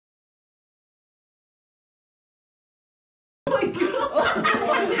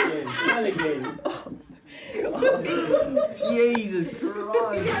panicking. Oh, Jesus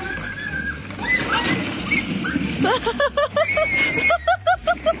Christ.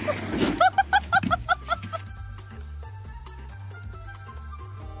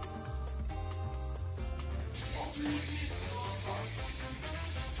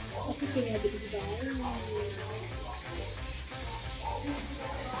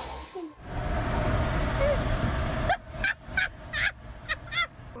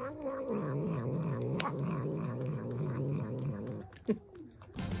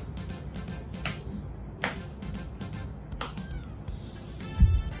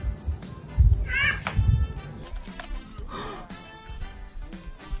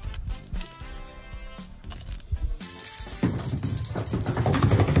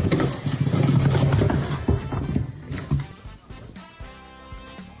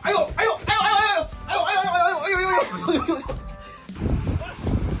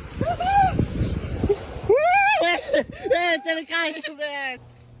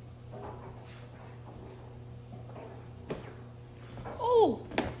 Oh,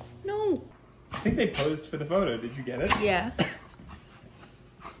 no. I think they posed for the photo. Did you get it? Yeah.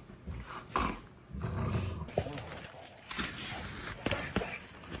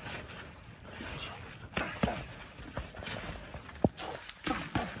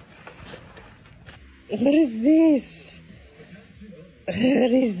 What is this? What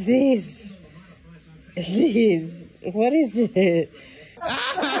is this? What is it?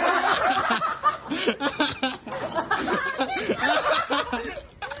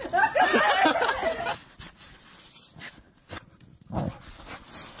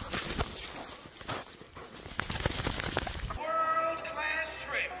 World-class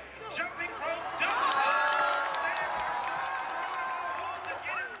trip. Jumping rope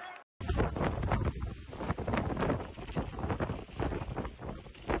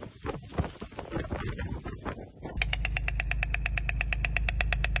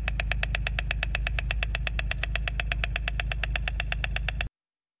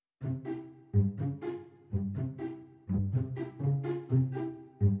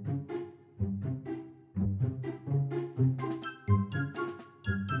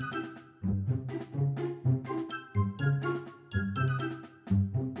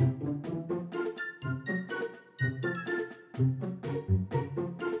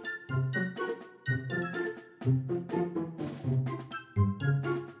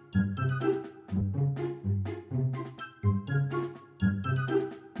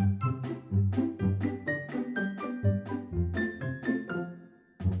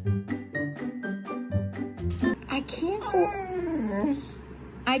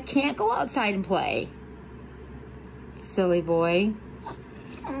I can't go outside and play. Silly boy.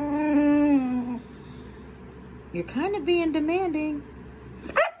 You're kind of being demanding.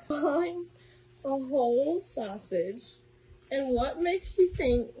 I'm a whole sausage, and what makes you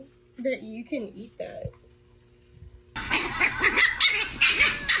think that you can eat that?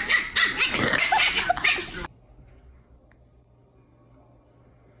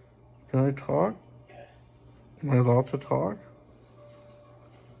 Can I talk? Am I allowed to talk?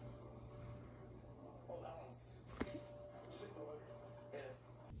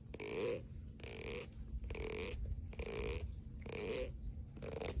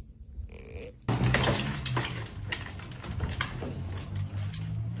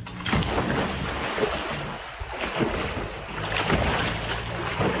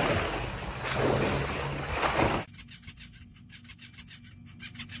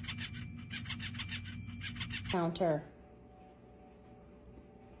 Counter.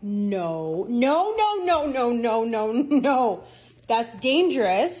 No, no, no, no, no, no, no, no. That's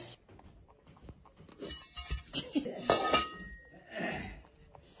dangerous. I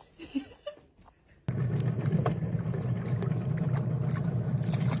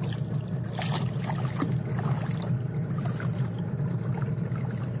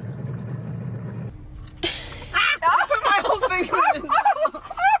put my whole finger in his mouth.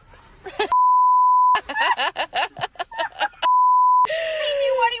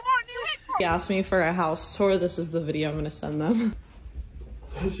 He asked me for a house tour. This is the video I'm gonna send them.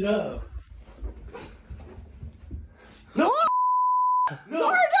 What's up? No!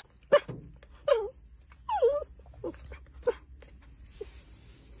 No!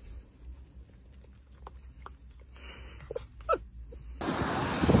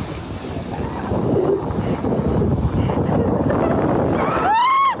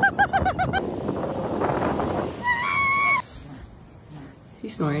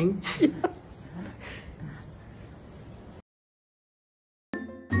 He's snoring.